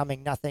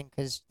overcoming nothing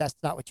because that's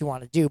not what you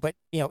want to do. But,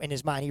 in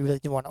his mind, he really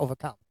did want to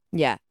overcome.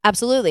 Yeah,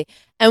 absolutely.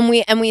 And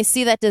we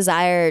see that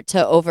desire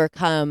to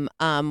overcome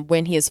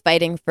when he is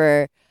fighting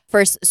for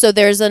first. So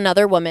there's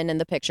another woman in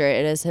the picture.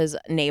 It is his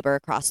neighbor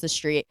across the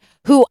street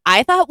who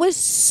I thought was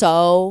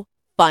so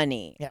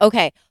funny. Yeah.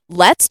 Okay,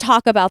 let's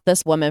talk about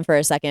this woman for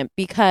a second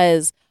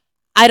because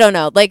I don't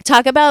know, like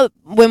talk about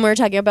when we're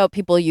talking about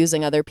people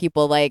using other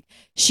people, like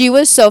she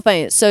was so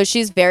funny. So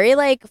she's very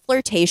like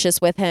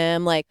flirtatious with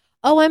him, like,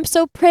 oh, I'm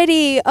so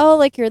pretty. Oh,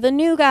 like you're the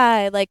new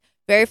guy. Like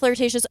very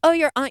flirtatious. Oh,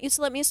 your aunt used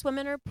to let me swim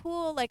in her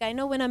pool. Like I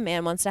know when a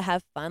man wants to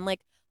have fun, like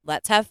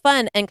let's have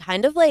fun, and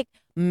kind of like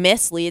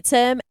misleads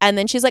him. And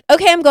then she's like,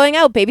 okay, I'm going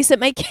out, babysit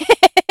my kid.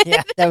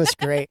 Yeah, that was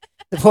great.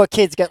 The poor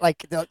kid's got like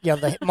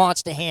the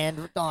monster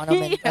hand on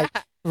him and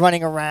like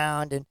running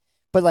around,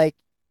 but like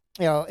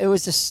it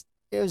was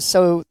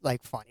so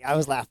like funny. I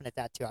was laughing at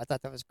that too. I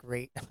thought that was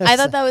great. I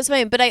thought that was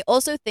funny, but I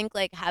also think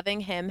like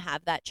having him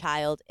have that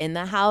child in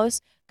the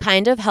house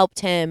kind of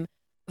helped him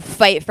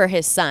fight for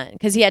his son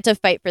because he had to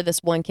fight for this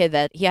one kid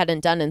that he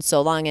hadn't done in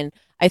so long, and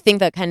I think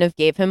that kind of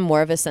gave him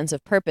more of a sense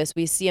of purpose.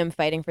 We see him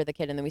fighting for the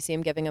kid, and then we see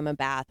him giving him a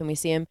bath, and we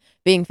see him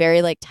being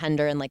very like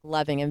tender and like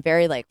loving and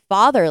very like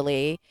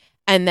fatherly,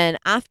 and then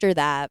after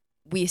that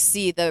we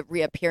see the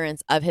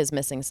reappearance of his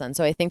missing son.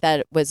 So I think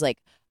that was like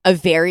a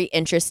very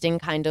interesting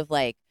kind of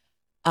like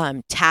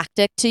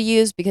tactic to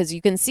use because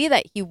you can see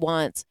that he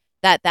wants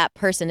that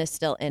person is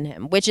still in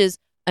him, which is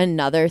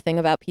another thing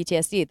about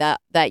PTSD,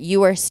 that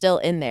you are still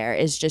in there,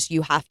 is just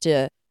you have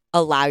to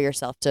allow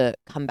yourself to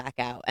come back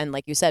out and,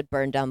 like you said,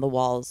 burn down the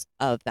walls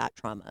of that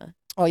trauma.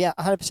 Oh yeah,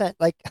 100%.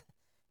 Like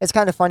it's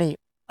kind of funny.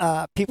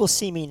 People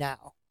see me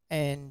now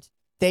and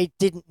they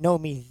didn't know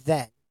me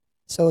then,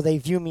 so they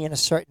view me in a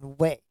certain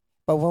way.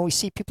 But when we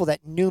see people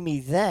that knew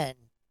me then,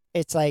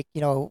 it's like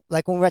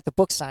like when we were at the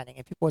book signing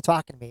and people were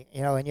talking to me,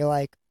 and you're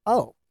like,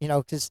 oh,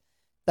 because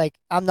like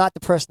I'm not the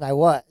person I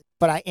was,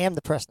 but I am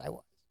the person I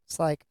was. It's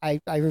like I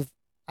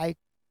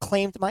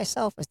claimed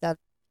myself as that.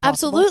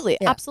 Absolutely,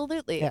 yeah.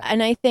 absolutely. Yeah.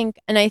 And I think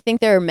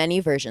there are many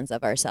versions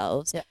of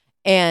ourselves. Yeah.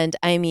 And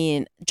I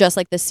mean, just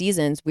like the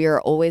seasons, we are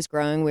always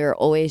growing, we are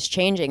always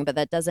changing, but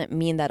that doesn't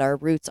mean that our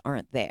roots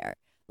aren't there.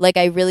 Like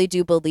I really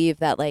do believe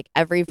that like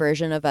every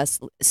version of us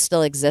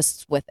still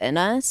exists within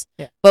us,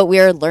 but we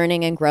are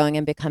learning and growing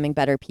and becoming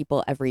better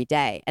people every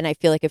day. And I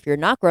feel like if you're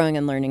not growing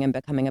and learning and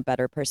becoming a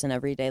better person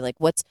every day, like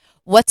what's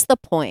the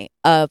point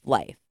of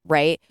life,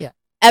 right? Yeah.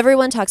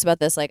 Everyone talks about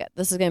this. Like,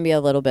 this is going to be a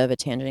little bit of a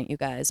tangent, you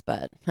guys,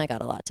 but I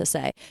got a lot to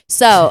say.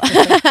 So,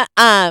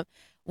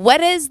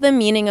 what is the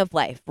meaning of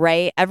life,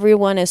 right?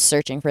 Everyone is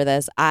searching for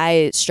this.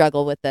 I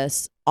struggle with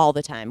this all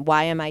the time.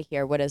 Why am I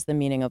here? What is the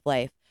meaning of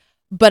life?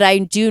 But I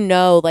do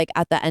know, like,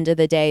 at the end of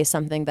the day,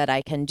 something that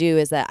I can do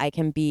is that I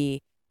can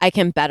be I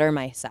can better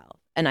myself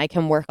and I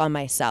can work on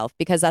myself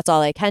because that's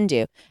all I can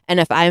do. And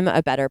if I'm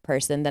a better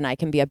person, then I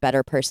can be a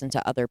better person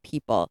to other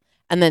people.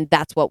 And then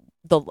that's what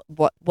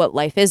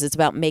life is. It's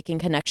about making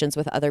connections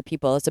with other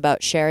people. It's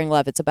about sharing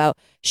love. It's about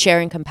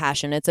sharing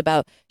compassion. It's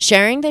about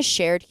sharing the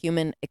shared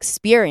human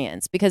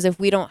experience. Because if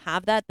we don't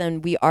have that,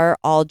 then we are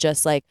all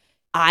just like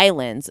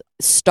islands,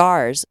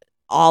 stars,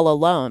 all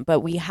alone.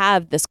 But we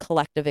have this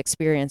collective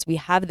experience. We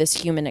have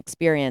this human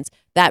experience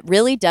that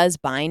really does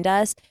bind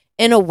us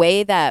in a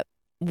way that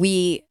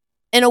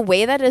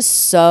is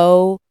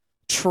so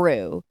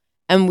true.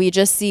 And we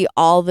just see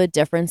all the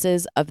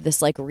differences of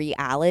this like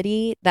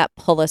reality that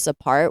pull us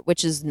apart,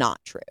 which is not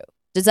true.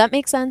 Does that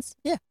make sense?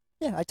 Yeah,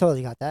 I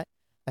totally got that.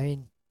 I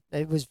mean,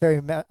 it was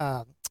very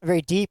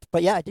deep,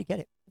 but yeah, I did get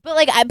it.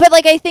 I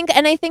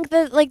think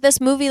that like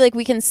this movie, like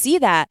we can see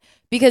that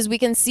because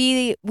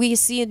we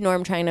see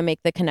Norm trying to make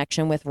the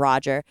connection with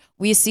Roger.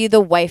 We see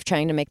the wife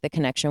trying to make the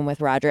connection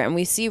with Roger, and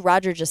we see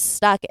Roger just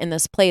stuck in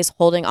this place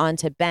holding on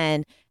to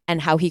Ben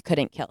and how he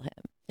couldn't kill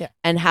him. Yeah.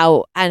 And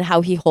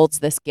how he holds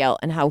this guilt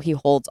and how he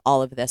holds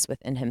all of this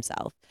within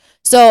himself.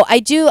 So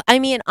I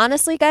mean,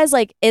 honestly, guys,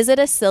 like, is it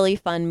a silly,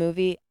 fun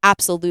movie?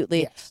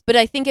 Absolutely. Yes. But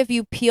I think if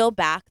you peel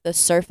back the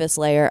surface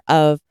layer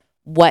of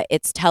what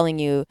it's telling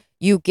you,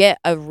 you get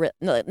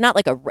not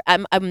like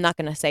I'm not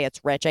going to say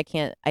it's rich. I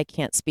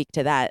can't speak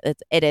to that.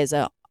 It is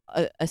a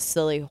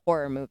silly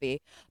horror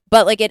movie,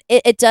 but like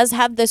it does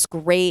have this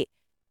great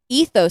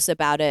ethos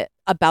about it,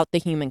 about the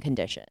human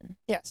condition.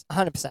 Yes,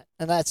 100%.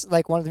 And that's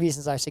like one of the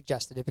reasons I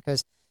suggested it,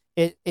 because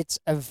it's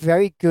a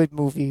very good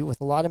movie with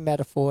a lot of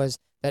metaphors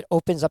that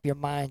opens up your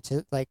mind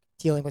to like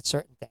dealing with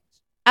certain things.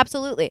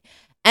 Absolutely.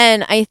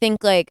 And I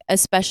think like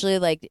especially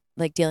like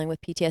dealing with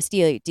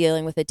PTSD, like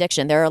dealing with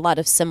addiction, there are a lot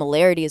of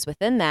similarities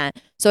within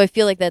that. So I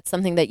feel like that's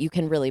something that you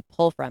can really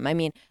pull from. I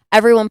mean,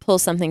 everyone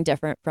pulls something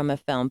different from a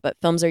film, but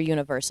films are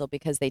universal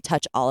because they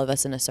touch all of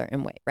us in a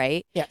certain way,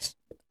 right? Yes.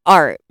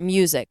 Art,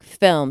 music,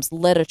 films,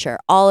 literature,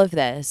 all of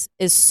this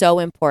is so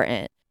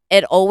important.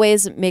 It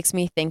always makes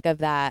me think of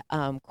that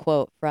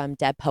quote from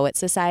Dead Poet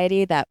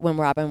Society that when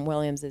Robin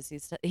Williams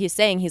he's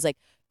saying, he's like,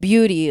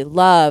 beauty,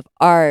 love,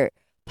 art,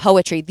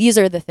 poetry, these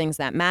are the things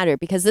that matter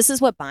because this is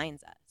what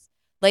binds us.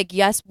 Like,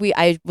 yes,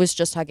 I was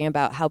just talking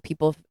about how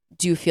people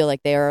do feel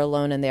like they are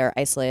alone and they are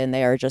isolated and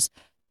they are just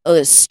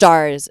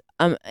stars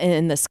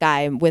in the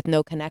sky with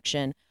no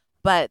connection.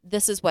 But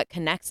this is what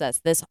connects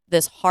us,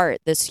 this heart,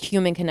 this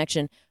human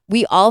connection.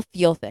 We all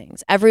feel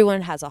things.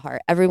 Everyone has a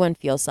heart. Everyone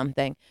feels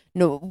something.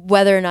 No,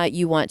 whether or not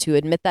you want to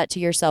admit that to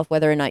yourself,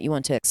 whether or not you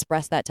want to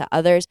express that to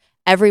others,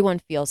 everyone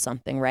feels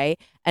something, right?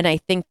 And I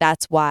think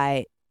that's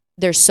why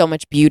there's so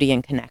much beauty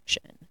in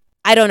connection.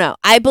 I don't know.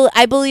 I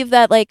believe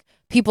that like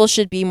people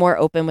should be more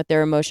open with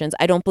their emotions.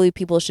 I don't believe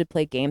people should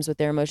play games with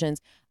their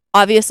emotions.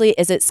 Obviously,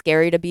 is it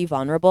scary to be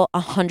vulnerable?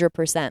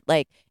 100%.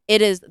 Like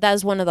that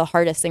is one of the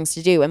hardest things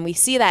to do. And we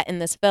see that in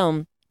this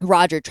film,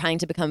 Roger trying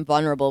to become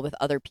vulnerable with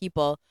other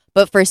people.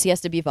 But first he has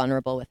to be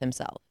vulnerable with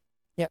himself.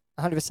 Yeah,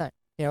 100%.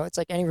 You know, it's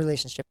like any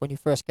relationship. When you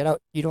first get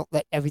out, you don't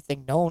let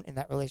everything known in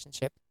that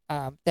relationship.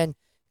 Then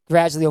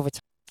gradually over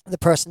time, the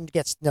person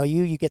gets to know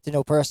you, you get to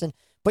know person.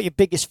 But your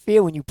biggest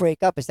fear when you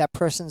break up is that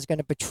person's going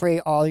to betray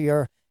all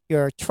your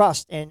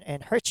trust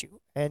and hurt you.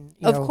 And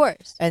you of know,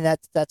 course. And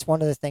that's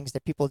one of the things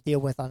that people deal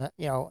with on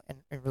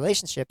in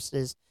relationships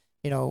is,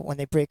 you know, when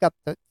they break up,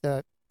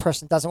 the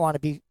person doesn't want to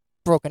be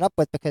broken up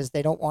with because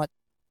they don't want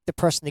the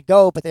person to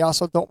go, but they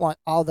also don't want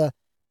all the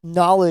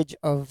knowledge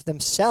of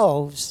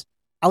themselves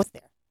out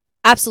there.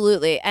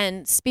 Absolutely.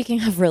 And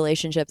speaking of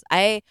relationships,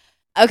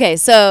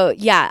 so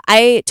yeah,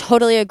 I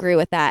totally agree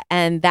with that.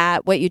 And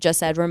that what you just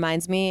said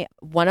reminds me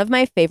one of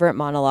my favorite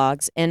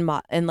monologues in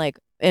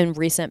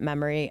recent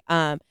memory.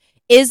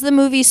 Is the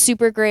movie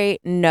super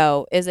great?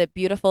 No. Is it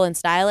beautiful and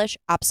stylish?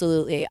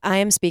 Absolutely. I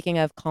am speaking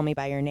of Call Me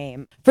by Your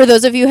Name. For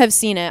those of you who have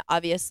seen it,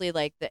 obviously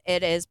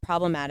it is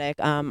problematic.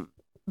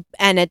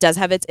 And it does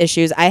have its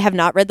issues. I have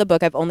not read the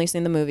book. I've only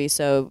seen the movie,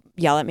 so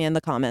yell at me in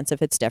the comments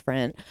if it's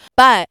different.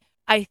 But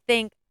I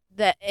think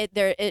that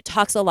it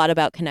talks a lot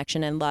about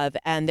connection and love.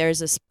 And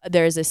there's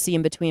a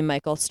scene between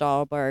Michael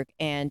Stahlberg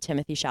and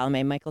Timothy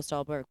Chalamet. Michael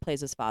Stahlberg plays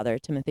his father,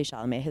 Timothy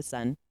Chalamet, his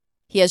son.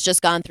 He has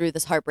just gone through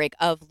this heartbreak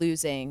of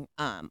losing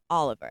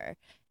Oliver.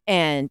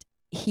 And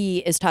he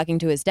is talking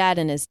to his dad,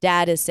 and his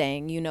dad is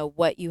saying, you know,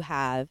 what you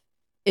have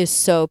is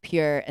so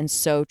pure and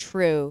so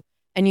true,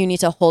 and you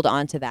need to hold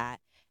on to that.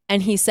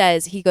 And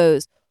he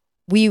goes,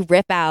 we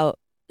rip out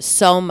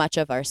so much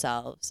of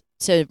ourselves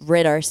to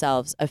rid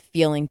ourselves of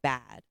feeling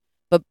bad.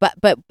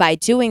 But by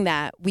doing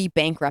that, we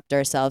bankrupt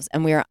ourselves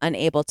and we are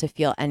unable to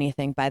feel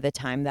anything by the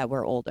time that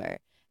we're older.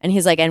 And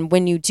he's like, and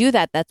when you do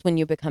that, that's when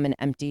you become an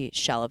empty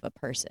shell of a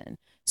person.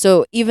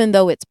 So even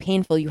though it's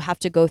painful, you have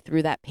to go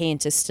through that pain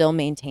to still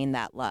maintain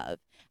that love.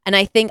 And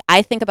I think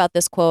about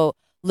this quote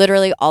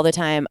literally all the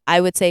time. I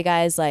would say,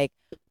 guys, like,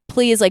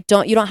 please, like,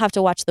 you don't have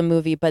to watch the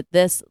movie, but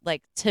this,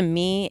 like, to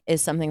me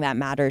is something that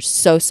matters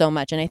so, so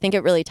much. And I think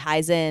it really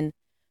ties in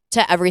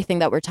to everything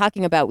that we're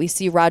talking about. We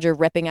see Roger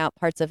ripping out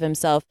parts of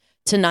himself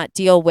to not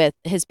deal with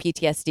his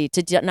PTSD,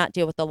 to not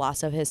deal with the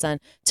loss of his son,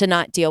 to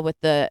not deal with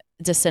the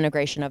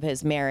disintegration of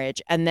his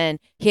marriage. And then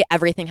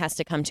everything has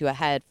to come to a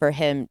head for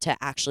him to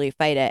actually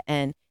fight it.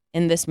 And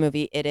in this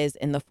movie, it is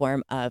in the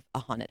form of a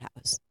haunted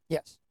house.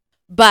 Yes.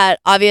 But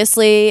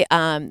obviously,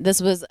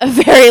 this was a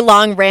very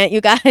long rant, you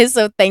guys.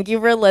 So thank you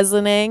for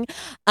listening.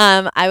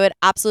 I would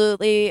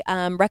absolutely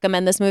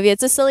recommend this movie.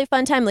 It's a silly,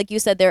 fun time. Like you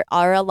said, there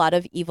are a lot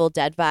of Evil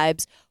Dead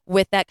vibes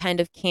with that kind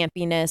of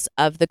campiness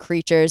of the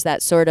creatures,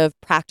 that sort of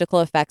practical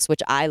effects,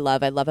 which I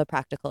love. I love a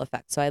practical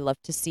effect. So I love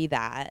to see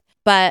that.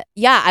 But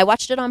yeah, I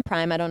watched it on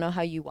Prime. I don't know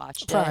how you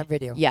watched it. Prime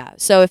Video. Yeah.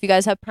 So if you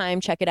guys have Prime,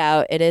 check it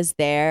out. It is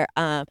there.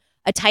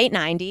 A tight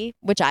 90,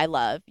 which I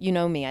love. You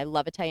know me, I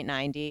love a tight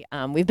 90.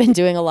 We've been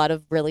doing a lot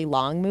of really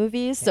long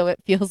movies, so it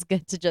feels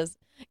good to just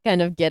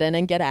kind of get in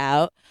and get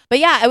out. But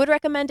yeah, I would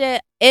recommend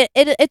it.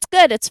 It's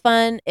good. It's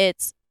fun.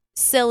 It's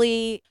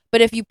silly.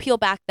 But if you peel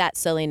back that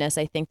silliness,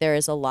 I think there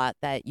is a lot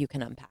that you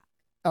can unpack.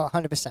 Oh,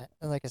 100%.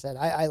 And like I said,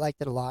 I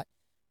liked it a lot.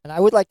 And I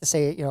would like to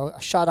say, a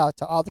shout out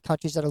to all the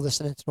countries that are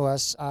listening to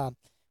us.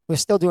 We're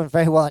still doing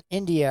very well in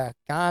India,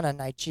 Ghana,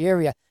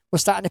 Nigeria. We're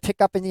starting to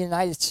pick up in the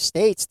United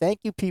States.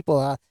 Thank you,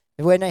 people.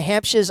 We're New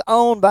Hampshire's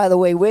own, by the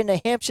way. We're New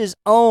Hampshire's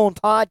own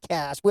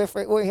podcast.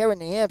 We're here in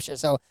New Hampshire,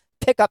 so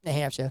pick up New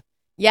Hampshire.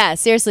 Yeah,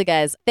 seriously,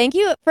 guys. Thank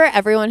you for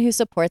everyone who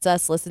supports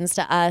us, listens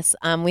to us.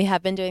 We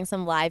have been doing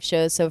some live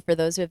shows, so for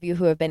those of you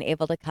who have been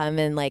able to come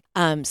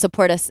and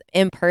support us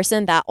in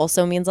person, that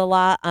also means a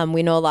lot.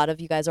 We know a lot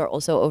of you guys are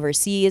also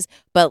overseas,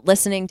 but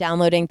listening,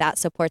 downloading, that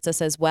supports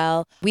us as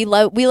well. We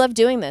love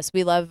doing this.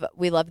 We love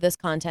this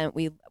content.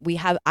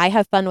 I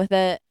have fun with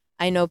it.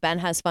 I know Ben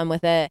has fun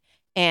with it.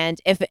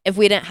 And if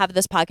we didn't have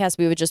this podcast,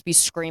 we would just be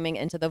screaming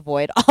into the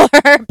void all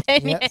our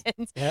opinions.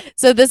 Yep.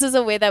 So this is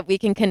a way that we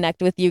can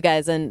connect with you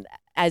guys. And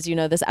as you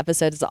know, this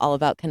episode is all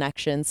about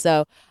connection.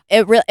 So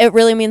it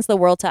really means the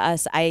world to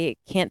us. I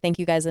can't thank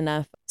you guys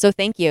enough. So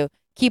thank you.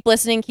 Keep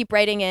listening. Keep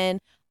writing in.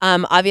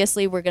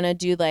 Obviously, we're going to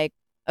do like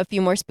a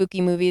few more spooky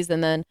movies.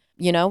 And then,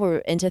 we're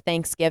into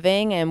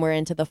Thanksgiving and we're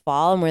into the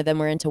fall and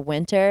we're into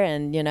winter.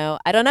 And,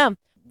 I don't know.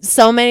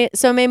 So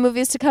many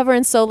movies to cover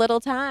in so little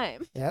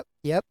time.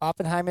 Yep.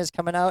 Oppenheimer's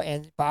coming out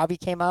and Barbie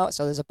came out,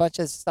 so there's a bunch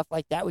of stuff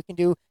like that we can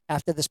do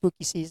after the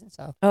spooky season.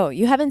 So. Oh,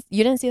 you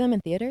didn't see them in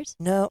theaters?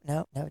 No,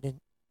 I didn't.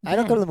 I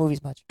don't go to the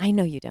movies much. I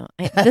know you don't.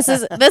 This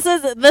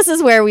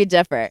is where we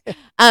differ.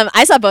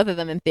 I saw both of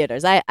them in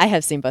theaters. I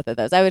have seen both of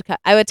those. I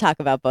would talk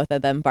about both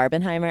of them.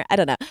 Barbenheimer. I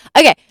don't know.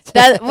 Okay,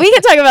 we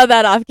can talk about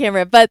that off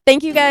camera. But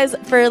thank you guys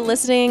for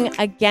listening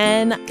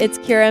again. It's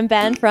Kira and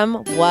Ben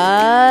from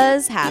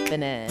Was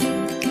Happening.